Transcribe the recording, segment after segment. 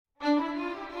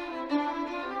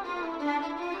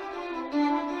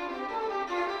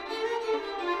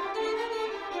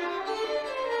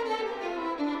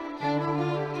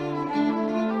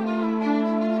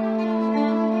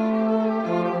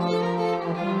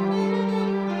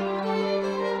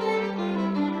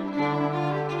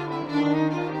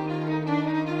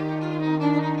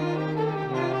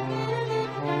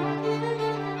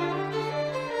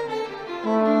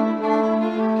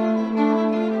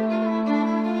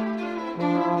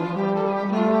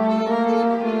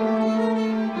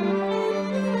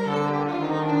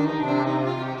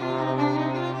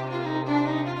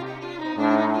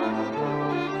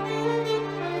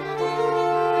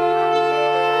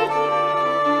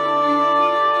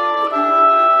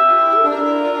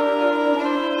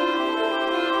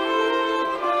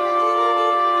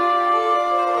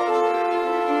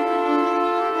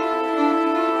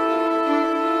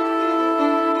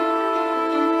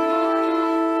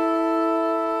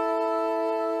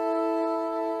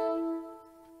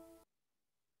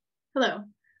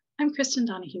I'm Kristen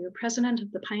Donahue, President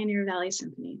of the Pioneer Valley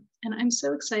Symphony, and I'm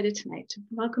so excited tonight to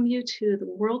welcome you to the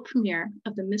world premiere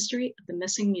of The Mystery of the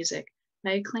Missing Music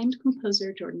by acclaimed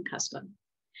composer Jordan Kuspa.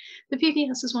 The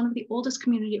PVS is one of the oldest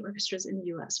community orchestras in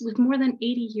the US, with more than 80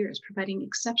 years providing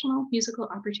exceptional musical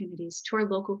opportunities to our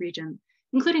local region,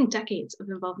 including decades of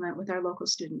involvement with our local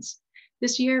students.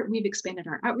 This year, we've expanded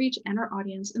our outreach and our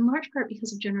audience in large part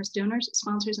because of generous donors,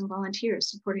 sponsors, and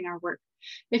volunteers supporting our work.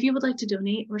 If you would like to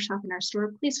donate or shop in our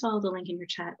store, please follow the link in your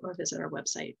chat or visit our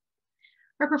website.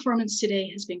 Our performance today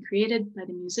has been created by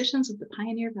the musicians of the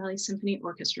Pioneer Valley Symphony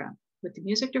Orchestra, with the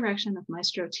music direction of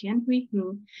Maestro Tian Hui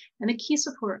Hu and the key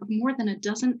support of more than a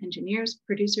dozen engineers,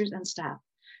 producers, and staff.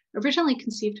 Originally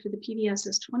conceived for the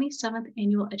PBS's 27th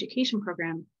annual education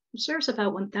program, which serves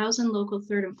about 1,000 local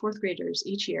third and fourth graders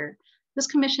each year, this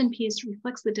commission piece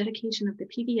reflects the dedication of the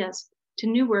PBS to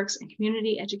new works and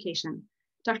community education,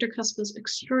 Dr. Kuspa's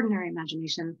extraordinary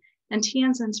imagination, and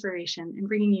Tian's inspiration in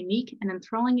bringing unique and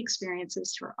enthralling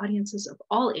experiences to our audiences of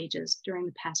all ages during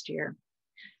the past year.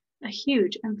 A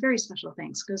huge and very special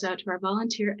thanks goes out to our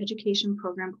volunteer education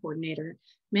program coordinator,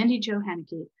 Mandy Jo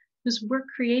Haneke, whose work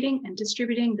creating and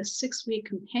distributing the 6-week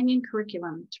companion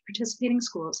curriculum to participating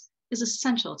schools is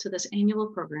essential to this annual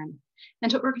program,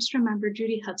 and to orchestra member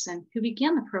Judy Hudson, who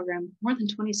began the program more than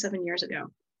 27 years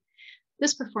ago.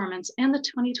 This performance and the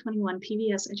 2021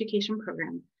 PBS education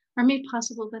program are made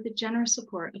possible by the generous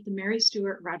support of the Mary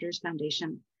Stuart Rogers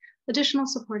Foundation. Additional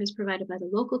support is provided by the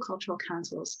local cultural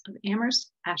councils of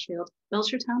Amherst, Ashfield,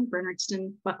 Belchertown,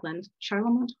 Bernardston, Buckland,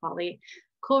 Charlemont-Hawley,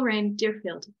 Colrain,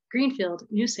 Deerfield, Greenfield,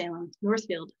 New Salem,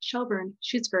 Northfield, Shelburne,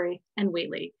 Shutesbury, and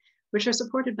Whately, which are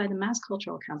supported by the Mass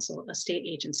Cultural Council, a state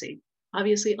agency.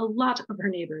 Obviously, a lot of our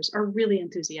neighbors are really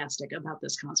enthusiastic about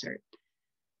this concert.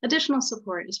 Additional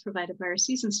support is provided by our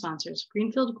season sponsors,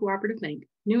 Greenfield Cooperative Bank,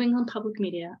 New England Public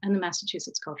Media, and the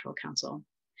Massachusetts Cultural Council.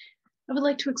 I would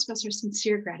like to express our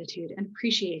sincere gratitude and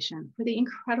appreciation for the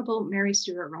incredible Mary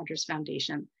Stuart Rogers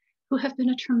Foundation, who have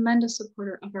been a tremendous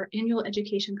supporter of our annual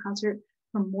education concert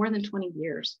for more than 20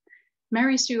 years.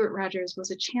 Mary Stuart Rogers was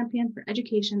a champion for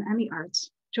education and the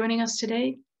arts. Joining us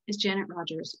today is Janet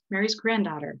Rogers, Mary's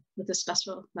granddaughter, with a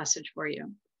special message for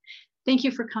you. Thank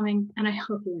you for coming, and I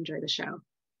hope you enjoy the show.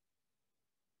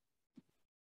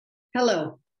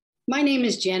 Hello, my name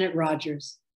is Janet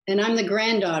Rogers, and I'm the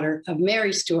granddaughter of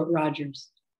Mary Stuart Rogers.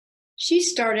 She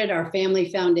started our family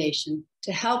foundation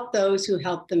to help those who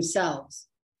help themselves.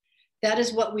 That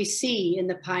is what we see in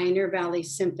the Pioneer Valley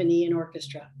Symphony and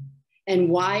Orchestra, and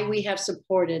why we have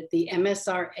supported the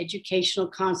MSR Educational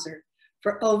Concert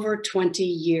for over 20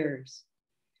 years.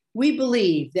 We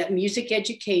believe that music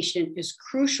education is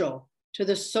crucial to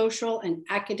the social and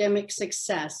academic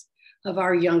success of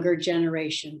our younger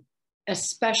generation,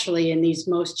 especially in these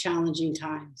most challenging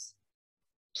times.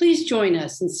 Please join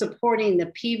us in supporting the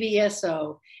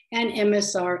PVSO and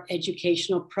MSR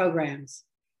educational programs,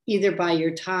 either by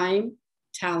your time,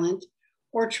 talent,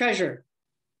 or treasure.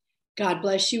 God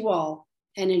bless you all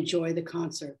and enjoy the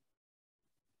concert.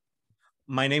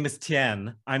 My name is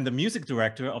Tian. I'm the music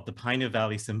director of the Pioneer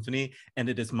Valley Symphony, and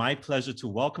it is my pleasure to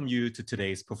welcome you to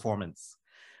today's performance.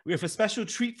 We have a special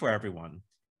treat for everyone.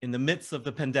 In the midst of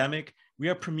the pandemic, we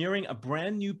are premiering a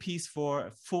brand new piece for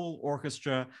a full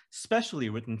orchestra, specially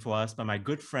written for us by my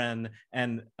good friend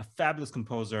and a fabulous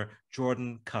composer,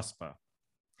 Jordan Kuspa.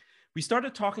 We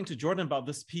started talking to Jordan about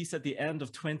this piece at the end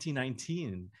of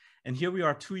 2019, and here we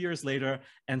are 2 years later,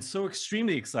 and so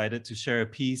extremely excited to share a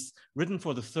piece written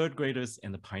for the third graders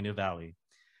in the Pioneer Valley.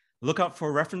 Look out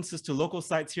for references to local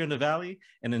sites here in the Valley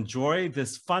and enjoy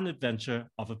this fun adventure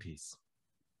of a piece.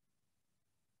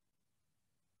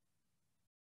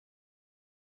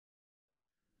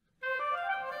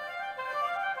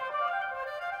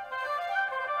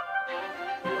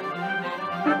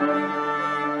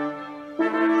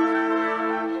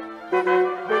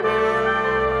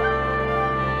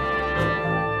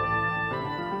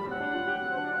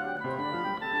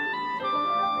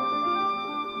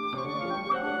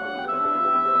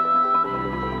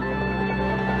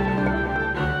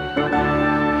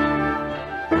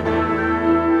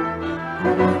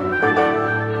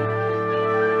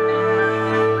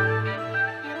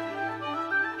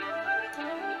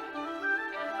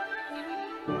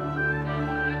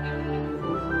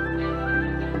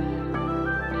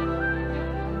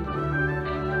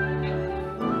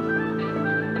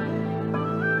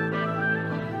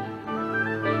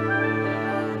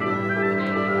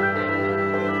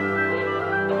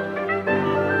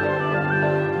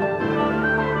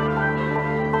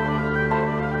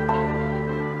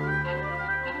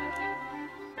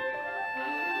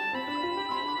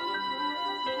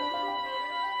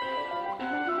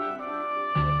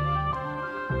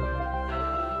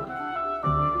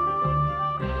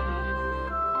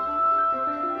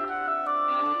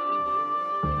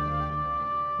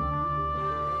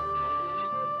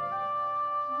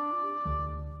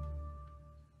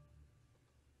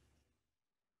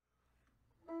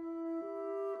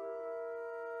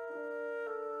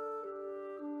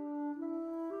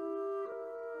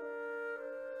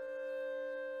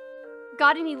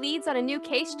 Got any leads on a new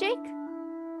case, Jake?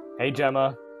 Hey,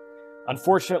 Gemma.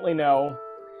 Unfortunately, no.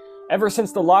 Ever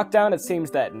since the lockdown, it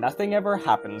seems that nothing ever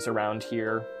happens around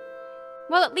here.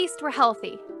 Well, at least we're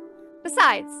healthy.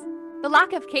 Besides, the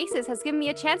lack of cases has given me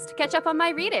a chance to catch up on my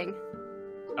reading.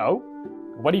 Oh?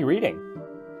 What are you reading?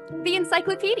 The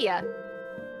encyclopedia.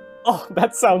 Oh,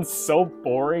 that sounds so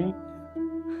boring.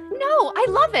 No, I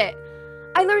love it!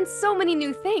 I learn so many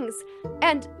new things,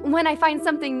 and when I find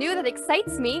something new that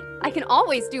excites me, I can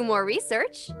always do more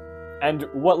research. And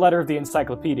what letter of the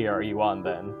encyclopedia are you on,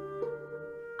 then?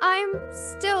 I'm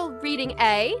still reading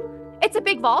A. It's a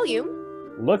big volume.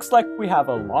 Looks like we have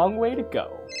a long way to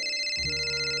go.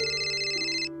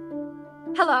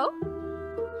 Hello?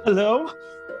 Hello?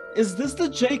 Is this the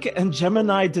Jake and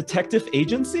Gemini Detective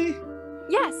Agency?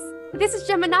 Yes, this is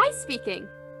Gemini speaking.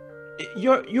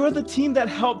 You're the team that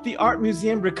helped the art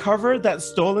museum recover that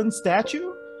stolen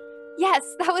statue? Yes,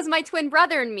 that was my twin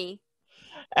brother and me.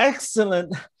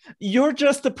 Excellent. You're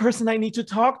just the person I need to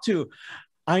talk to.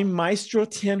 I'm Maestro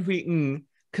Tian Hui Ng,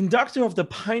 conductor of the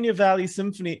Pioneer Valley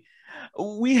Symphony.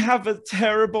 We have a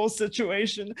terrible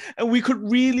situation, and we could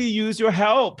really use your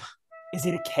help. Is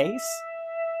it a case?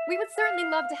 We would certainly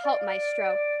love to help,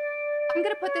 Maestro. I'm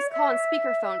gonna put this call on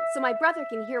speakerphone so my brother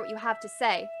can hear what you have to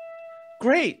say.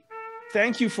 Great.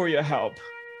 Thank you for your help.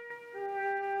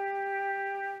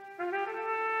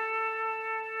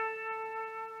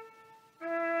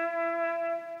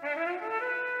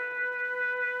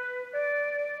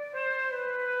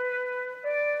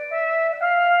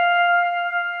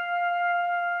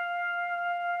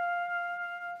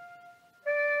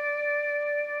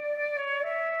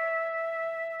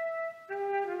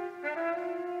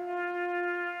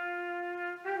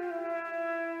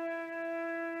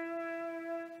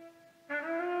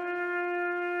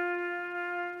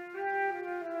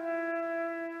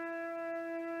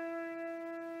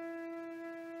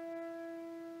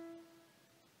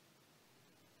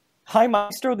 Hi,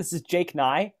 Maestro, this is Jake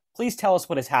Nye. Please tell us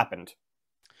what has happened.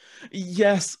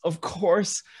 Yes, of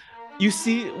course. You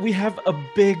see, we have a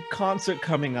big concert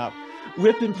coming up.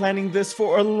 We've been planning this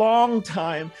for a long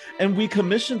time, and we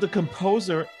commissioned the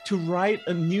composer to write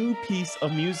a new piece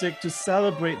of music to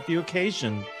celebrate the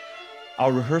occasion.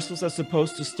 Our rehearsals are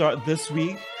supposed to start this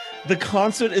week. The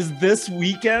concert is this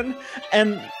weekend,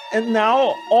 and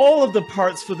now all of the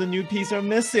parts for the new piece are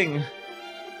missing.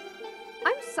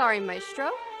 I'm sorry,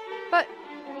 Maestro, but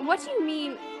what do you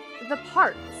mean, the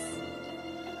parts?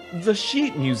 The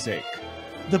sheet music.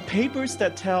 The papers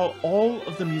that tell all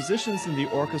of the musicians in the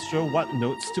orchestra what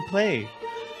notes to play.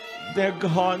 They're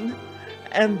gone,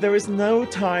 and there is no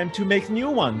time to make new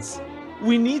ones.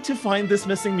 We need to find this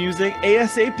missing music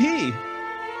ASAP.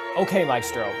 Okay,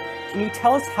 Maestro. Can you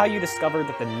tell us how you discovered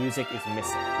that the music is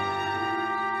missing?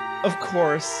 Of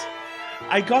course.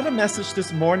 I got a message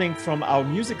this morning from our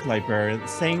music librarian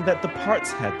saying that the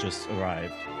parts had just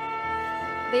arrived.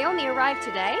 They only arrived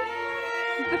today?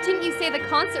 But didn't you say the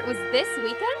concert was this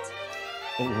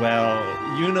weekend?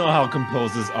 Well, you know how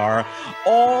composers are,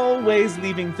 always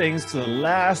leaving things to the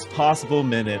last possible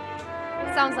minute.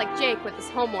 Sounds like Jake with his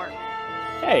homework.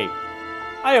 Hey,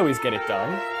 I always get it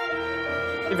done.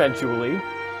 Eventually.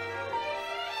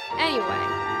 Anyway,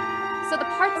 so the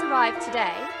parts arrived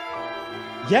today?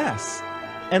 Yes,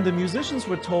 and the musicians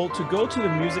were told to go to the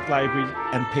music library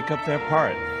and pick up their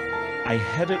part. I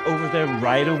headed over there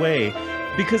right away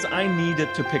because I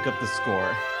needed to pick up the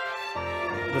score.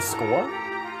 The score?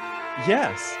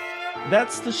 Yes,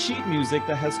 that's the sheet music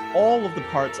that has all of the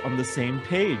parts on the same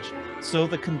page, so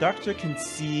the conductor can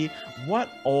see what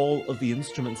all of the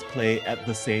instruments play at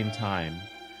the same time.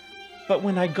 But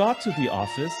when I got to the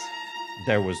office,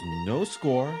 there was no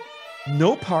score,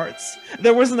 no parts,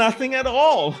 there was nothing at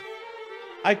all.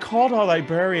 I called our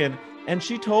librarian, and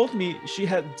she told me she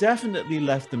had definitely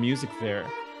left the music there.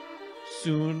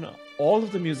 Soon, all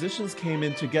of the musicians came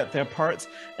in to get their parts,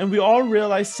 and we all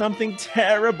realized something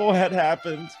terrible had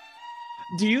happened.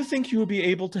 Do you think you will be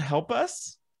able to help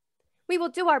us? We will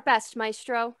do our best,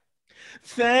 Maestro.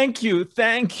 Thank you,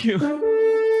 thank you.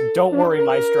 Don't worry,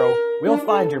 Maestro. We'll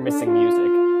find your missing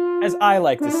music. As I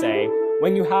like to say,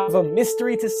 when you have a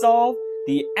mystery to solve,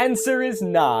 the answer is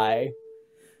nigh.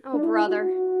 Oh, brother.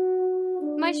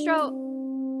 Maestro,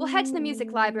 we'll head to the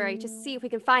music library to see if we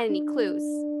can find any clues.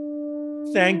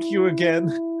 Thank you again.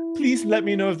 Please let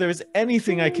me know if there's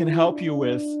anything I can help you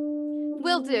with.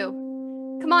 Will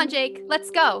do. Come on, Jake, let's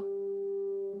go.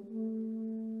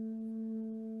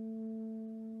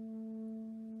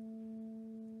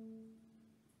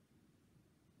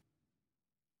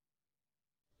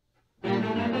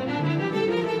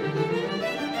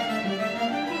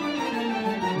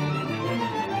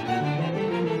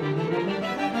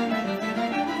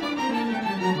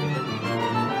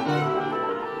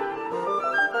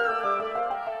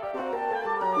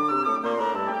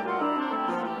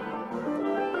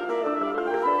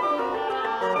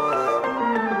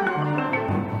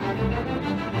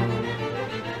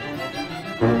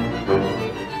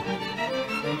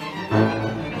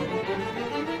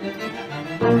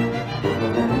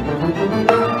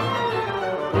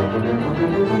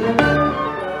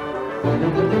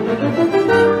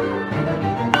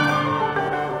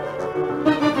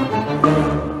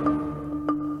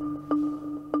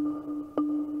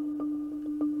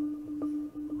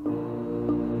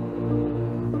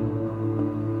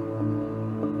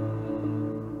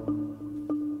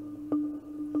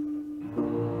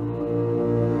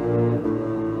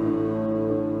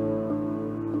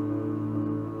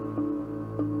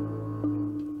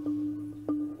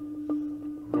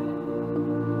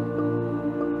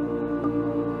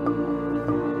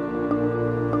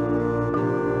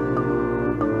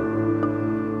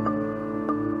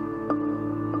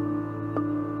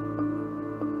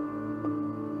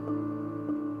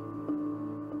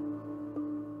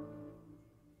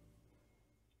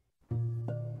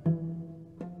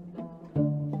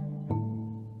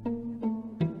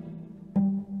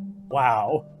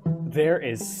 Wow, there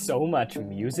is so much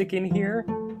music in here.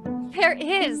 There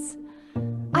is.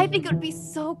 I think it would be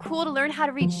so cool to learn how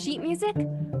to read sheet music.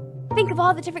 Think of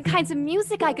all the different kinds of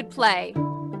music I could play.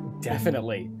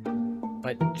 Definitely.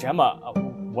 But Gemma,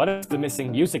 what if the missing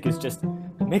music is just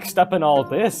mixed up in all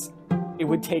this? It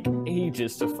would take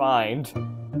ages to find.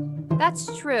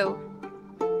 That's true.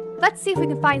 Let's see if we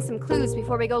can find some clues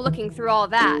before we go looking through all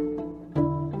that.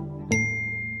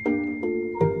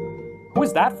 Who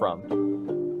is that from?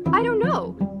 I don't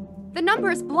know. The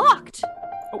number is blocked.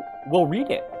 Oh, we'll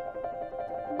read it.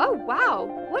 Oh, wow.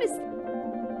 What is...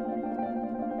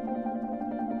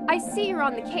 I see you're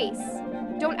on the case.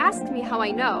 Don't ask me how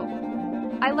I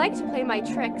know. I like to play my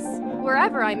tricks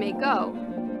wherever I may go.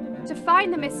 To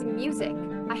find the missing music,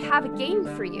 I have a game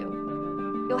for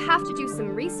you. You'll have to do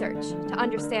some research to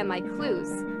understand my clues.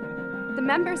 The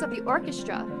members of the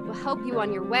orchestra will help you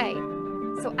on your way,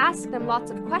 so ask them lots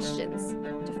of questions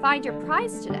to find your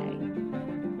prize today.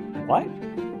 What?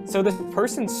 So this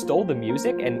person stole the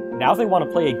music and now they want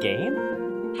to play a game?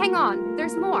 Hang on,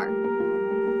 there's more.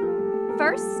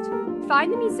 First,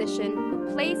 find the musician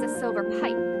who plays a silver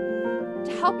pipe.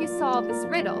 To help you solve this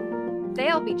riddle,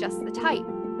 they'll be just the type.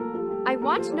 I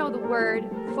want to know the word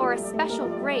for a special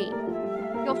grain.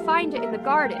 You'll find it in the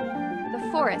garden, the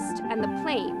forest, and the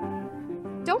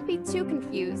plain. Don't be too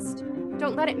confused.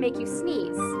 Don't let it make you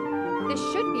sneeze. This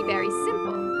should be very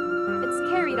simple.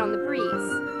 It's carried on the breeze.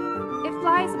 It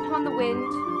flies upon the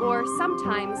wind, or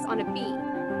sometimes on a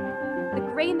bee. The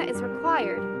grain that is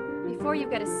required before you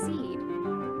get a seed.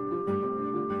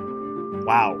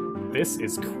 Wow, this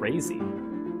is crazy.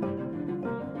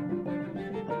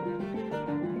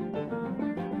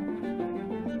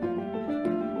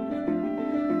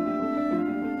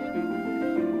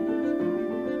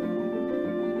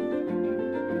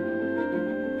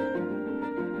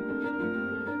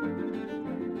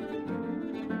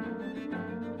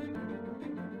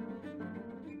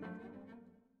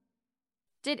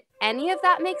 Did any of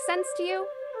that make sense to you?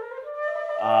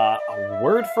 A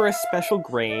word for a special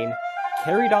grain,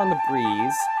 carried on the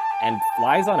breeze, and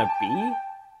flies on a bee?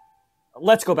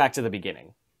 Let's go back to the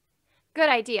beginning. Good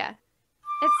idea.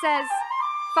 It says,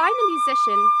 find a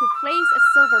musician who plays a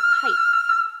silver pipe.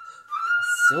 A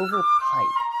silver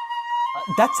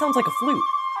pipe? That sounds like a flute.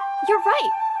 You're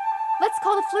right. Let's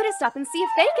call the flutist up and see if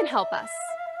they can help us.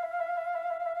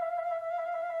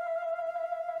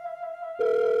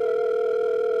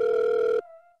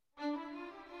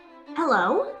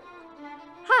 Hello?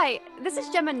 Hi, this is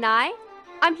Gemma Nye.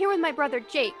 I'm here with my brother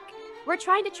Jake. We're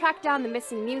trying to track down the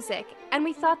missing music, and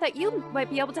we thought that you might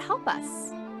be able to help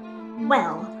us.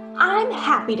 Well, I'm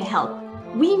happy to help.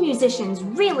 We musicians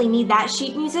really need that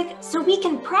sheet music so we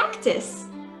can practice.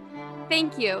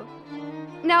 Thank you.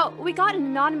 Now, we got an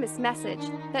anonymous message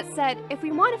that said if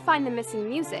we want to find the missing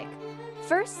music,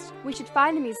 first we should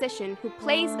find the musician who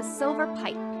plays a silver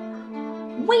pipe.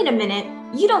 Wait a minute,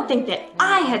 you don't think that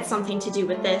I had something to do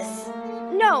with this?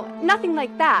 No, nothing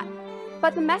like that.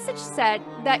 But the message said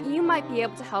that you might be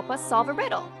able to help us solve a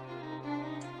riddle.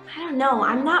 I don't know,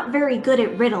 I'm not very good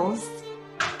at riddles.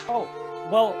 Oh,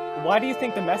 well, why do you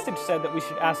think the message said that we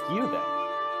should ask you then?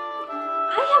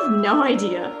 I have no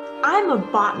idea. I'm a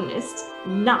botanist,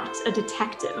 not a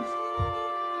detective.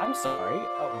 I'm sorry,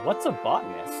 what's a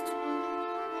botanist?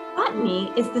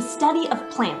 Botany is the study of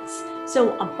plants,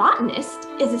 so a botanist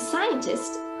is a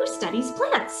scientist who studies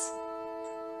plants.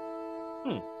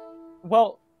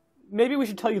 Well, maybe we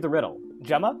should tell you the riddle.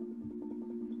 Gemma?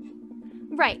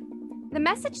 Right. The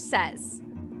message says,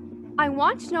 I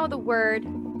want to know the word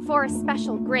for a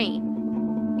special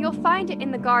grain. You'll find it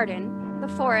in the garden, the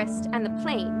forest, and the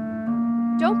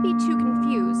plain. Don't be too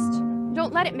confused.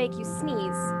 Don't let it make you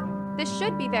sneeze. This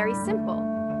should be very simple.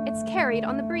 It's carried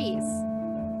on the breeze.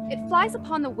 It flies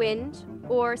upon the wind,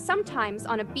 or sometimes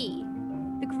on a bee.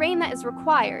 The grain that is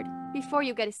required before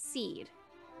you get a seed.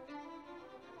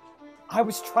 I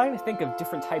was trying to think of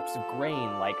different types of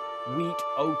grain, like wheat,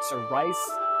 oats, or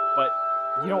rice, but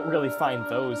you don't really find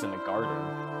those in a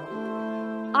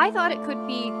garden. I thought it could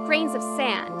be grains of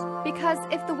sand, because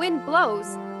if the wind blows,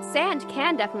 sand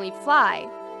can definitely fly.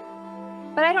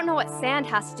 But I don't know what sand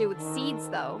has to do with seeds,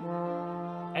 though.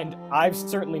 And I've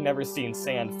certainly never seen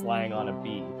sand flying on a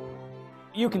bee.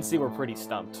 You can see we're pretty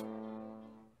stumped.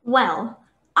 Well,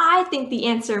 I think the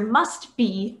answer must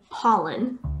be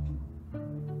pollen.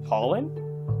 Pollen?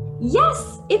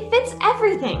 Yes, it fits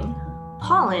everything.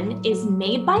 Pollen is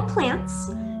made by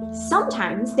plants.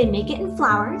 Sometimes they make it in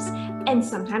flowers and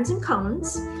sometimes in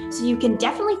cones. So you can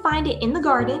definitely find it in the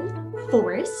garden,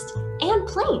 forest, and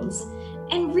plains,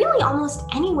 and really almost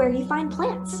anywhere you find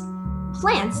plants.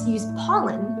 Plants use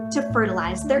pollen to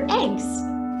fertilize their eggs.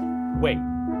 Wait,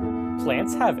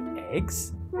 plants have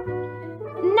eggs?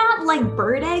 Not like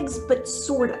bird eggs, but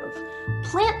sort of.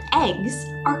 Plant eggs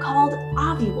are called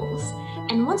ovules,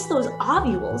 and once those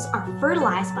ovules are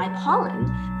fertilized by pollen,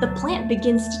 the plant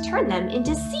begins to turn them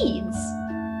into seeds.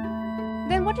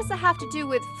 Then what does that have to do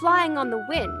with flying on the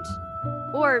wind?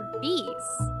 Or bees?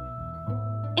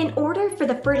 In order for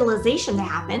the fertilization to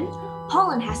happen,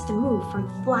 pollen has to move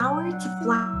from flower to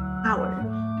flower.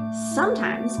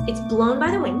 Sometimes it's blown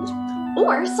by the wind,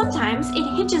 or sometimes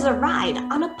it hitches a ride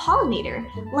on a pollinator,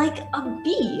 like a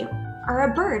bee or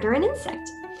a bird or an insect.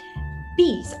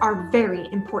 Bees are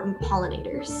very important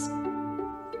pollinators.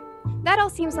 That all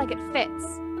seems like it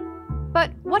fits.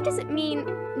 But what does it mean,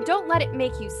 don't let it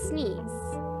make you sneeze?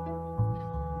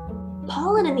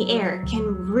 Pollen in the air can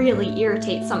really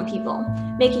irritate some people,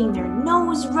 making their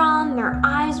nose run, their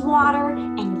eyes water,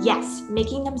 and yes,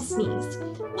 making them sneeze.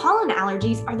 Pollen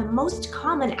allergies are the most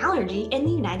common allergy in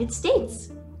the United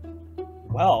States.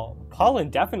 Well, pollen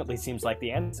definitely seems like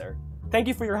the answer. Thank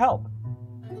you for your help.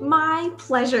 My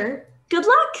pleasure. Good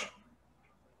luck!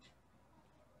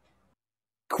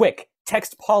 Quick,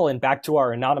 text pollen back to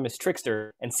our anonymous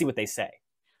trickster and see what they say.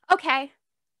 Okay.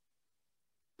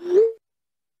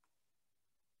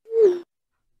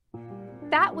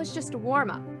 That was just a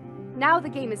warm-up. Now the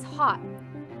game is hot.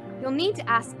 You'll need to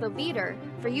ask the leader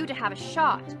for you to have a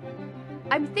shot.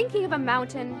 I'm thinking of a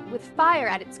mountain with fire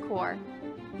at its core.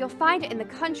 You'll find it in the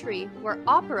country where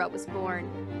opera was born.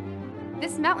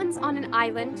 This mountain's on an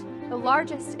island, the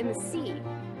largest in the sea.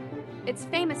 It's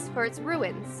famous for its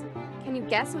ruins. Can you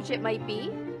guess which it might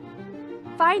be?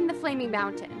 Find the flaming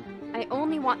mountain. I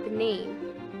only want the name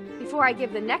before I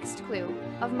give the next clue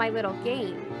of my little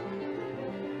game.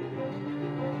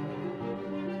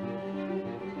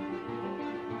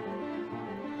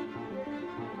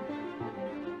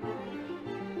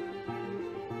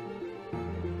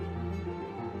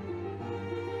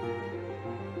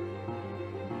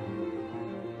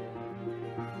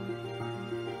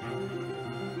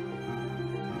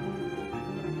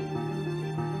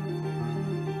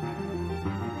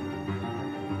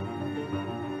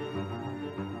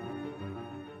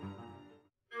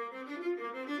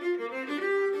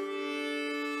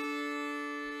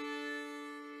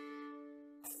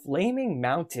 Flaming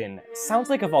Mountain sounds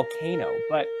like a volcano,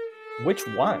 but which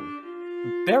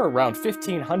one? There are around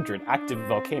 1,500 active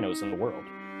volcanoes in the world.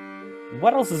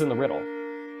 What else is in the riddle?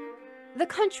 The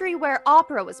country where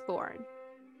opera was born.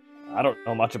 I don't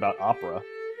know much about opera.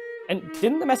 And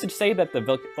didn't the message say that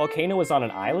the volcano is on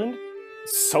an island?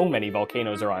 So many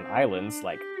volcanoes are on islands,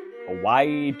 like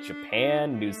Hawaii,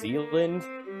 Japan, New Zealand.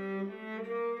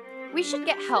 We should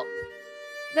get help.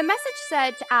 The message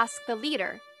said to ask the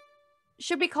leader.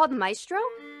 Should we call the maestro?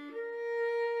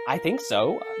 I think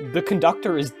so. The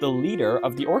conductor is the leader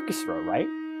of the orchestra, right?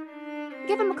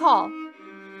 Give him a call.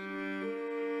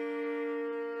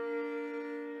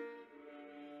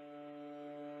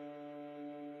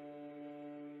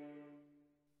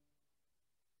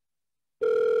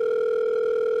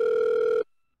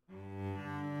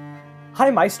 Hi,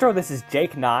 Maestro, this is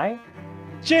Jake Nye.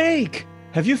 Jake,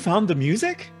 have you found the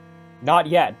music? Not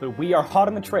yet, but we are hot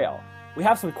on the trail. We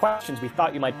have some questions we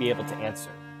thought you might be able to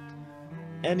answer.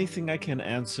 Anything I can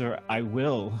answer, I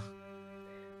will.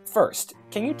 First,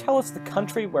 can you tell us the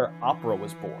country where opera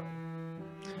was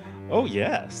born? Oh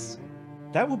yes,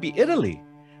 that would be Italy.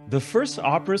 The first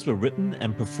operas were written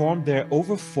and performed there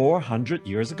over 400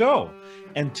 years ago.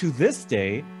 And to this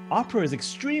day, opera is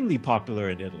extremely popular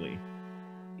in Italy.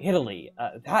 Italy,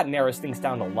 that narrows things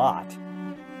down a lot.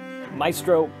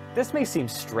 Maestro, this may seem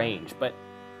strange, but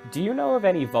do you know of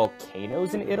any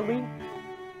volcanoes in Italy?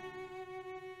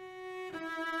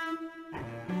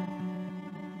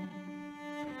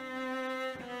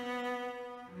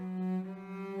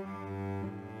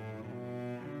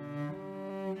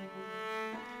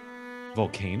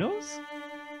 Volcanoes?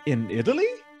 In Italy?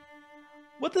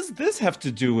 What does this have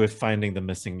to do with finding the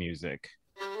missing music?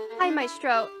 Hi,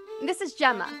 Maestro. This is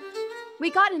Gemma.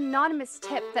 We got an anonymous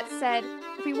tip that said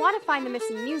if we want to find the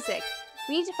missing music,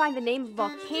 we need to find the name of a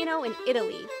volcano in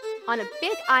Italy on a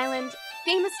big island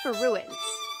famous for ruins.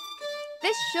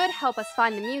 This should help us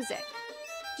find the music.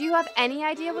 Do you have any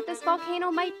idea what this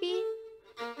volcano might be?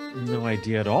 No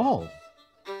idea at all.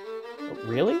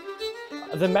 Really?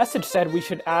 The message said we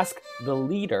should ask the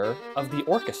leader of the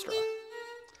orchestra.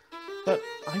 But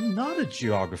I'm not a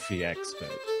geography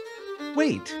expert.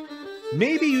 Wait,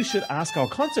 maybe you should ask our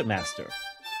concertmaster.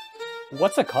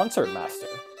 What's a concertmaster?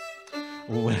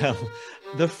 Well,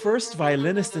 the first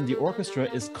violinist in the orchestra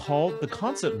is called the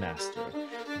concertmaster.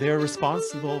 They're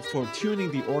responsible for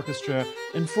tuning the orchestra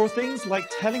and for things like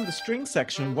telling the string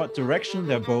section what direction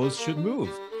their bows should move.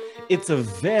 It's a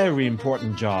very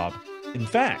important job. In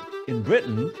fact, in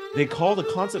Britain, they call the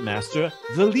concertmaster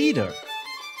the leader.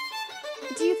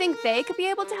 Do you think they could be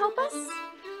able to help us?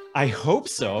 I hope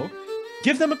so.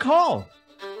 Give them a call.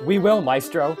 We will,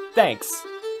 Maestro. Thanks.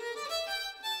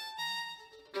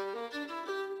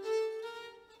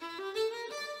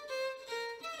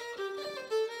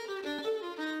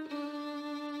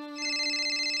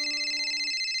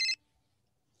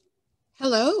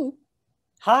 Hello.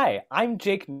 Hi, I'm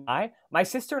Jake Nye. My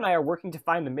sister and I are working to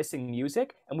find the missing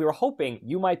music, and we were hoping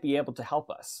you might be able to help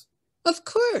us. Of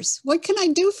course. What can I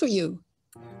do for you?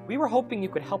 We were hoping you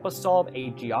could help us solve a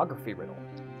geography riddle.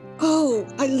 Oh,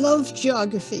 I love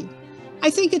geography. I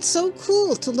think it's so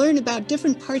cool to learn about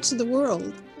different parts of the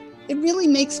world. It really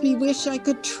makes me wish I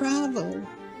could travel.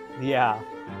 Yeah.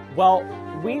 Well,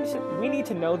 we need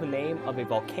to know the name of a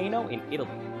volcano in Italy.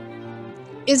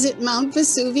 Is it Mount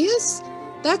Vesuvius?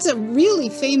 That's a really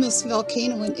famous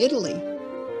volcano in Italy.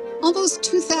 Almost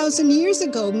 2,000 years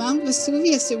ago, Mount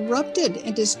Vesuvius erupted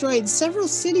and destroyed several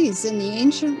cities in the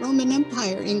ancient Roman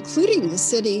Empire, including the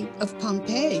city of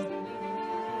Pompeii.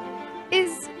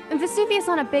 Is Vesuvius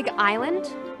on a big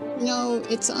island? No,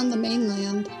 it's on the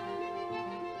mainland.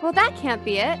 Well, that can't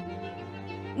be it.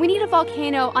 We need a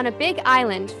volcano on a big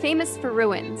island famous for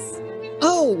ruins.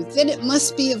 Oh, then it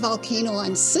must be a volcano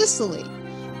on Sicily,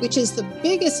 which is the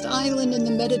biggest island in the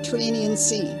Mediterranean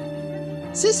Sea.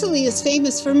 Sicily is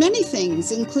famous for many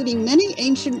things, including many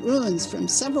ancient ruins from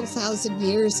several thousand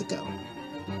years ago.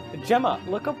 Gemma,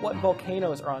 look up what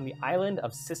volcanoes are on the island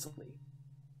of Sicily.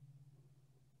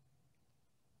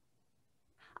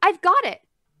 I've got it!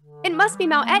 It must be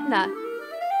Mount Etna,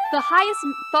 the highest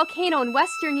volcano in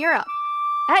Western Europe.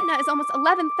 Etna is almost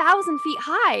 11,000 feet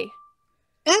high.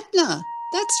 Etna,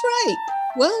 that's right.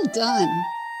 Well done.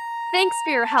 Thanks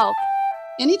for your help.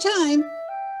 Anytime.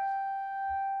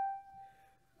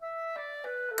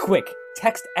 Quick,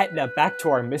 text Etna back to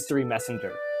our mystery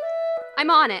messenger. I'm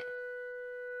on it.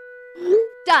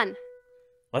 Done.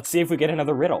 Let's see if we get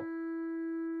another riddle.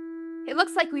 It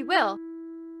looks like we will.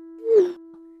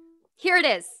 Here it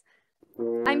is.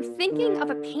 I'm thinking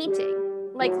of a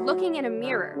painting, like looking in a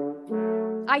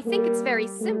mirror. I think it's very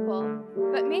simple,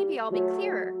 but maybe I'll be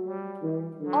clearer.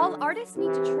 All artists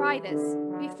need to try this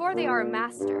before they are a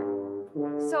master.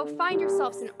 So find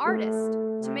yourselves an artist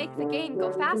to make the game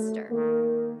go faster.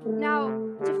 Now,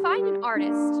 to find an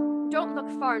artist, don't look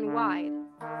far and wide.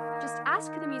 Just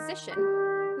ask the musician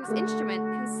whose instrument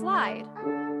can slide.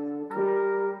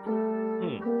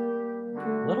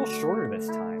 A little shorter this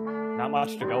time. Not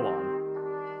much to go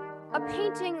on. A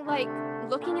painting like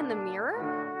looking in the mirror?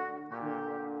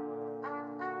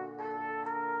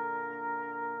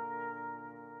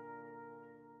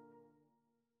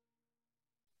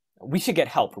 We should get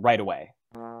help right away.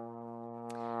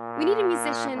 We need a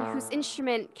musician whose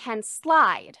instrument can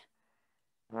slide.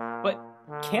 But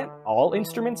can't all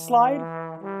instruments slide?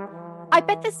 I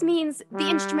bet this means the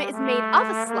instrument is made of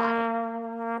a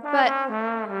slide. But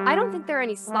I don't think there are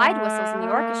any slide whistles in the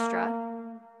orchestra.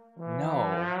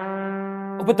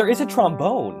 No. Oh, but there is a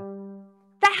trombone.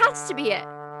 That has to be it.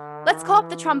 Let's call up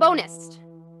the trombonist.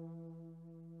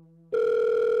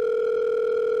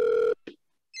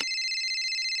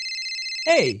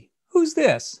 Hey, who's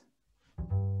this?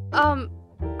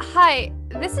 Hi,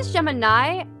 this is Gemma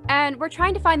Nye, and we're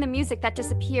trying to find the music that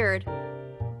disappeared.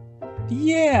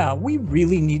 Yeah, we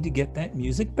really need to get that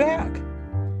music back.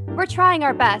 We're trying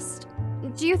our best.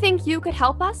 Do you think you could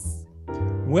help us?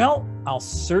 Well, I'll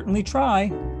certainly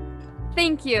try.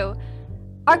 Thank you.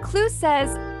 Our clue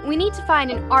says we need to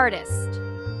find an artist.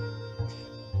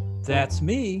 That's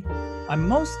me. I'm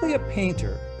mostly a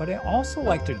painter, but I also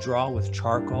like to draw with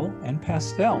charcoal and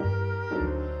pastel.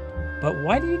 But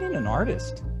why do you need an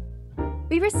artist?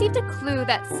 We received a clue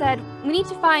that said we need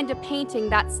to find a painting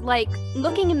that's like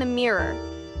looking in the mirror.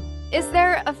 Is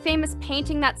there a famous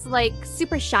painting that's like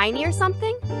super shiny or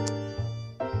something?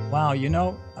 Wow,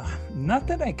 not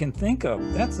that I can think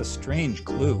of. That's a strange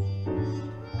clue.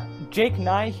 Jake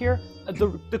Nye here.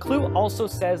 The clue also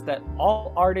says that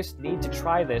all artists need to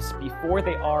try this before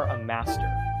they are a master.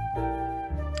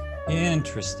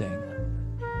 Interesting.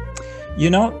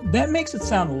 That makes it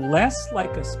sound less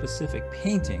like a specific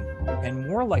painting and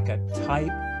more like a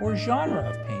type or genre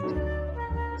of painting.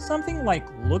 Something like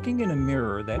looking in a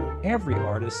mirror that every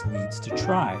artist needs to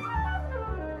try.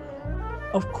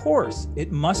 Of course,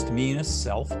 it must mean a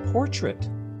self-portrait.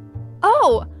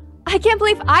 Oh, I can't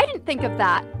believe I didn't think of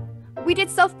that. We did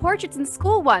self-portraits in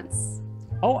school once.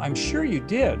 Oh, I'm sure you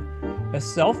did. A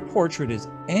self-portrait is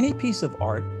any piece of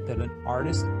art that an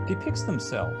artist depicts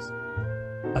themselves.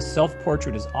 A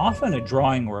self-portrait is often a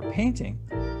drawing or a painting,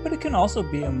 but it can also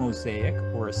be a mosaic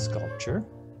or a sculpture.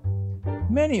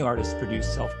 Many artists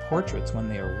produce self-portraits when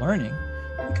they are learning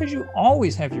because you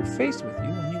always have your face with you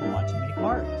when you want to make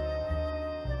art.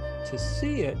 To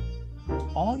see it,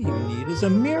 all you need is a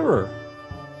mirror.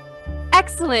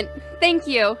 Excellent, thank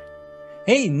you.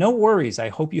 Hey, no worries. I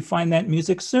hope you find that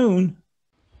music soon.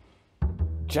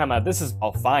 Gemma, this is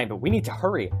all fine, but we need to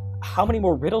hurry. How many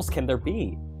more riddles can there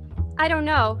be? I don't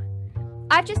know.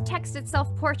 I've just texted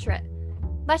self-portrait.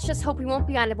 Let's just hope we won't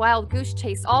be on a wild goose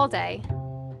chase all day.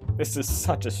 This is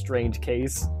such a strange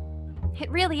case. It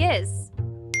really is.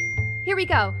 Here we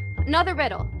go. Another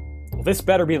riddle. Well, this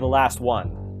better be the last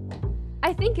one.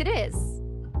 I think it is.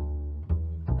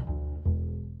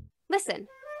 Listen.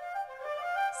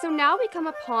 So now we come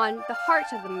upon the heart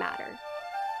of the matter.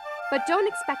 But don't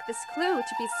expect this clue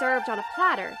to be served on a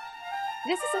platter.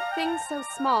 This is a thing so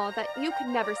small that you could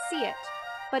never see it,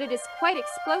 but it is quite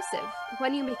explosive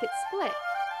when you make it split.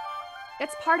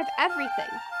 It's part of everything,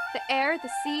 the air, the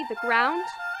sea, the ground,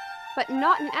 but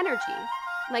not in energy,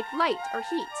 like light or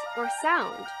heat or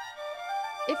sound.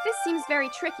 If this seems very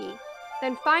tricky,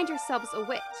 then find yourselves a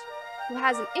wit who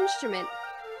has an instrument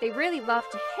they really love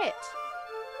to hit.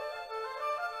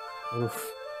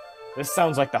 Oof. This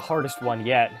sounds like the hardest one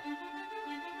yet.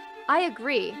 I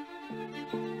agree.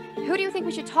 Who do you think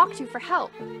we should talk to for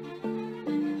help?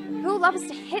 Who loves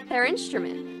to hit their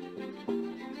instrument?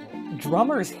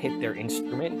 Drummers hit their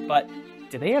instrument, but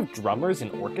do they have drummers in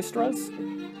orchestras?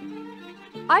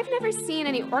 I've never seen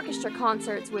any orchestra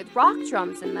concerts with rock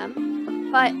drums in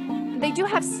them, but they do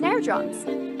have snare drums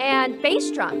and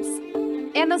bass drums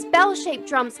and those bell-shaped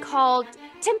drums called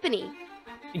timpani.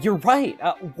 You're right.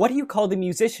 What do you call the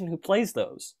musician who plays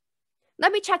those?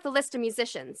 Let me check the list of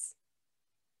musicians.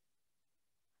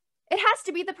 It has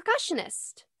to be the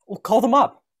percussionist. Well, call them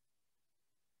up.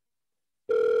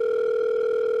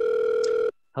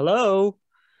 Hello?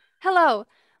 Hello.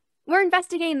 We're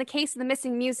investigating the case of the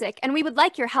missing music, and we would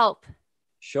like your help.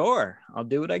 Sure, I'll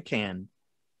do what I can.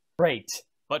 Great.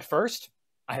 But first,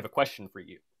 I have a question for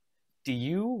you. Do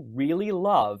you really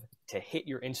love to hit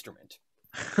your instrument?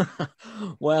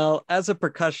 Well, as a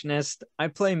percussionist, I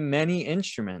play many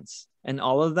instruments, and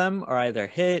all of them are either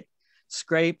hit,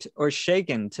 scraped, or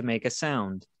shaken to make a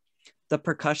sound. The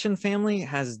percussion family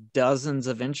has dozens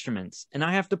of instruments, and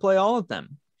I have to play all of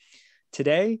them.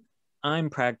 Today, I'm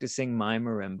practicing my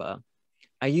marimba.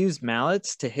 I use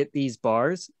mallets to hit these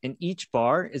bars, and each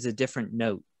bar is a different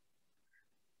note.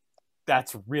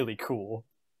 That's really cool.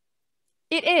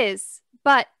 It is,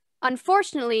 but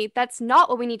unfortunately, that's not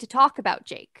what we need to talk about,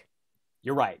 Jake.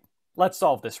 You're right. Let's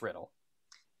solve this riddle.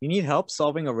 You need help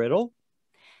solving a riddle?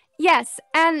 Yes,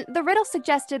 and the riddle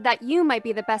suggested that you might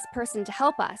be the best person to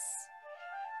help us.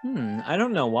 I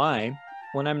don't know why.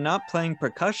 When I'm not playing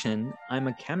percussion, I'm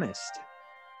a chemist.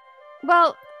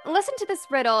 Well, listen to this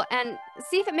riddle and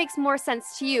see if it makes more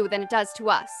sense to you than it does to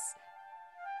us.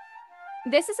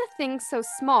 This is a thing so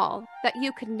small that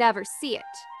you could never see it,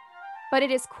 but it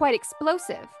is quite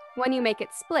explosive when you make it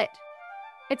split.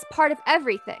 It's part of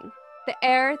everything, the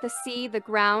air, the sea, the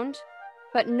ground,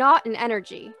 but not in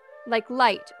energy, like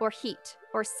light or heat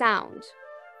or sound.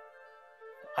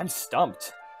 I'm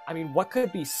stumped. I mean, what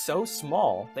could be so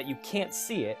small that you can't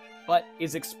see it, but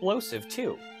is explosive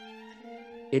too?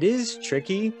 It is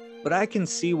tricky, but I can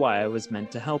see why I was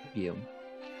meant to help you.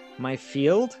 My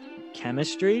field,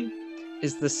 chemistry,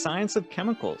 is the science of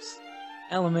chemicals,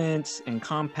 elements and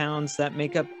compounds that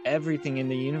make up everything in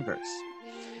the universe.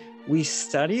 We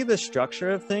study the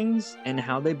structure of things and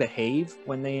how they behave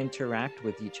when they interact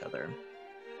with each other.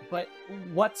 But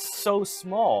what's so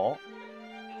small?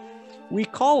 We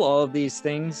call all of these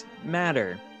things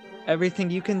matter. Everything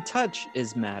you can touch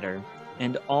is matter,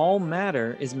 and all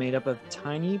matter is made up of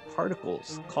tiny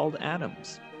particles called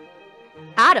atoms.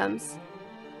 Atoms?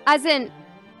 As in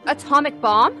atomic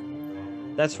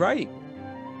bomb? That's right.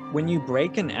 When you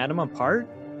break an atom apart,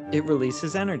 it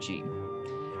releases energy.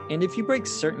 And if you break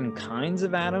certain kinds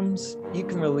of atoms, you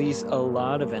can release a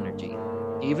lot of energy,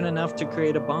 even enough to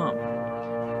create a bomb.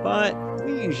 But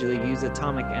we usually use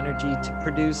atomic energy to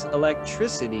produce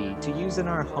electricity to use in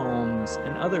our homes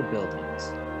and other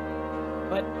buildings.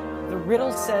 But the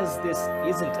riddle says this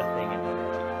isn't a thing in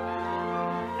energy.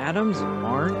 Atoms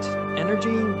aren't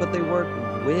energy, but they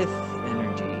work with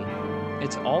energy.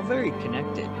 It's all very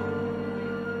connected.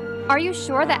 Are you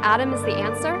sure that atom is the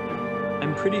answer?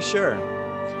 I'm pretty sure.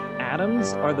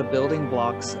 Atoms are the building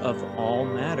blocks of all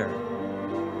matter.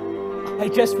 I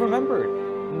just remembered.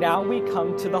 Now we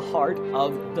come to the heart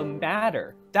of the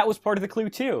matter. That was part of the clue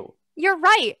too. You're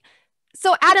right.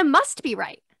 So Adam must be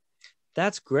right.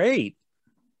 That's great.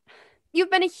 You've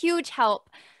been a huge help.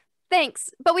 Thanks,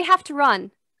 but we have to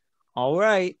run. All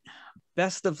right.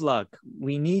 Best of luck.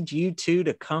 We need you two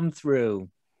to come through.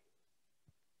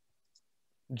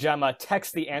 Gemma,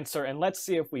 text the answer and let's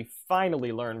see if we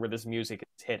finally learn where this music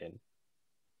is hidden.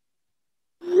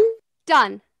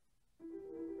 Done.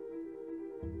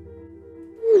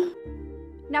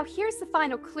 Now here's the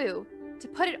final clue to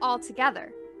put it all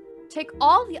together. Take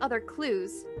all the other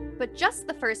clues, but just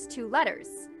the first two letters.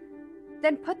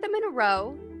 Then put them in a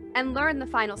row and learn the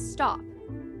final stop.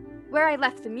 Where I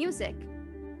left the music,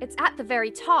 it's at the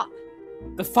very top.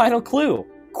 The final clue.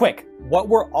 Quick, what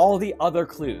were all the other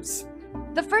clues?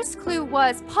 The first clue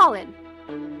was pollen.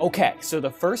 Okay, so the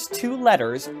first two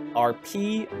letters are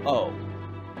P-O.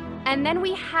 And then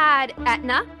we had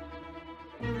Etna.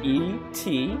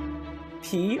 E-T,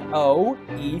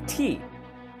 P-O-E-T.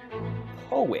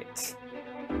 Poet.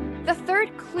 The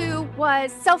third clue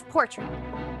was self-portrait.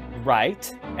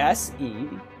 Right, S-E.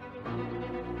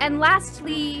 And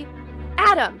lastly,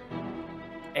 Adam.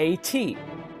 A-T,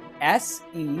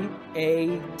 S-E-A-T.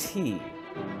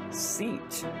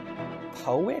 Seat.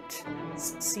 Poet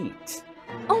seat.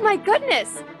 Oh my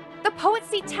goodness! The Poet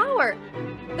Seat Tower!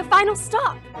 The final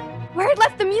stop! Where I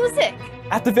left the music!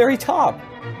 At the very top!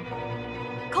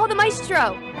 Call the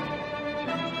maestro!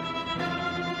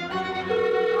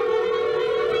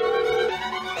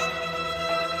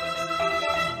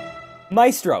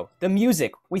 Maestro, the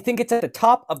music. We think it's at the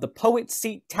top of the Poet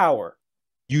Seat Tower.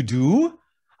 You do?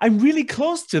 I'm really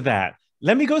close to that.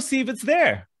 Let me go see if it's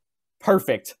there.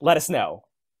 Perfect. Let us know.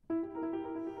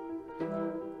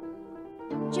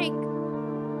 Jake,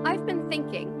 I've been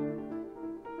thinking,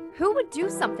 who would do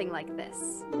something like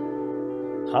this?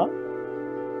 Huh?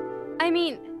 I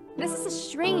mean, this is a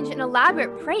strange and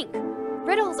elaborate prank.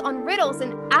 Riddles on riddles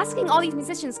and asking all these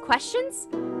musicians questions?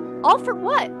 All for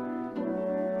what?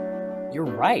 You're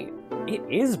right. It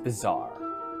is bizarre.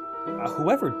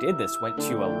 Whoever did this went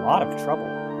to a lot of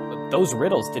trouble. Those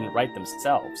riddles didn't write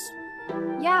themselves.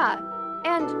 Yeah,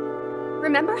 and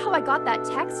remember how I got that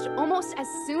text almost as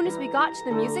soon as we got to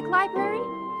the music library?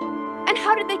 And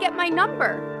how did they get my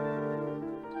number?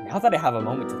 Now that I have a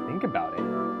moment to think about it,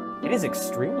 it is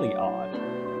extremely odd.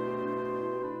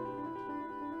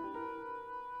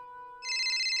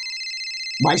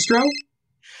 Maestro?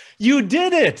 You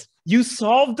did it! You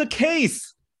solved the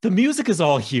case! The music is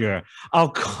all here. Our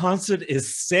concert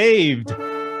is saved.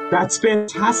 That's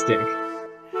fantastic.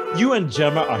 You and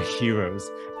Gemma are heroes.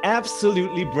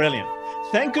 Absolutely brilliant.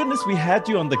 Thank goodness we had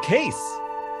you on the case.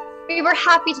 We were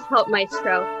happy to help,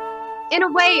 Maestro. In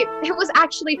a way, it was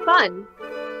actually fun.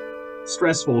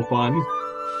 Stressful fun.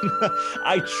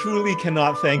 I truly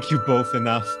cannot thank you both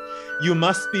enough. You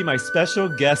must be my special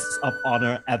guests of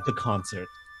honor at the concert.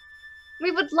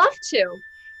 We would love to.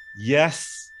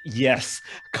 Yes, yes.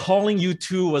 Calling you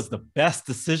two was the best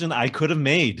decision I could have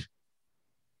made.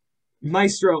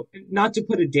 Maestro, not to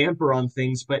put a damper on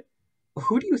things, but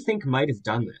who do you think might have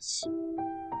done this?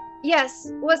 Yes,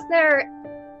 was there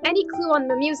any clue on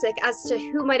the music as to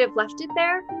who might have left it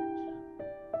there?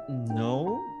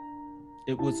 No,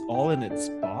 it was all in its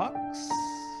box.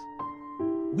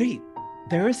 Wait,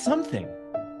 there is something.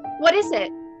 What is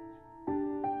it?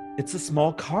 It's a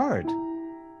small card.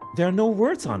 There are no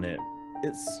words on it.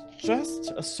 It's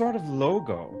just a sort of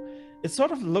logo. It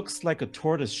sort of looks like a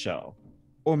tortoise shell,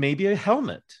 or maybe a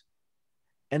helmet.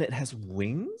 And it has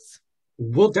wings?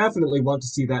 We'll definitely want to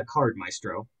see that card,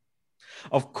 Maestro.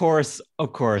 Of course,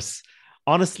 of course.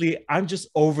 Honestly, I'm just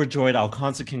overjoyed our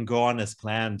concert can go on as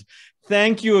planned.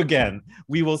 Thank you again.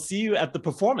 We will see you at the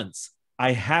performance.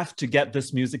 I have to get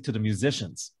this music to the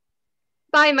musicians.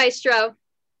 Bye, Maestro.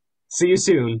 See you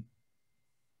soon.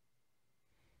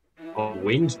 A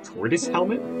winged tortoise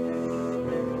helmet?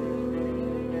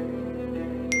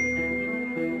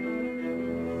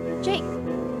 Jake,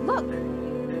 look.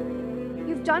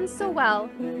 You've done so well.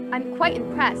 I'm quite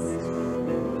impressed.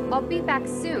 I'll be back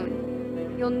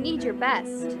soon. You'll need your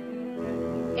best.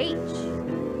 H.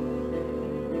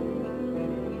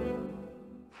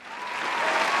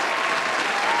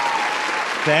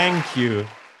 Thank you.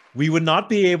 We would not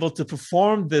be able to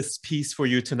perform this piece for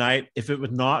you tonight if it were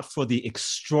not for the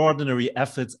extraordinary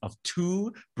efforts of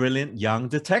two brilliant young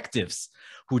detectives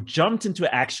who jumped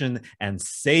into action and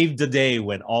saved the day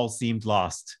when all seemed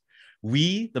lost.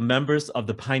 We, the members of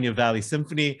the Pioneer Valley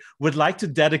Symphony, would like to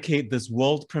dedicate this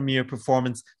world premiere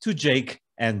performance to Jake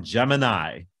and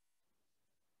Gemini.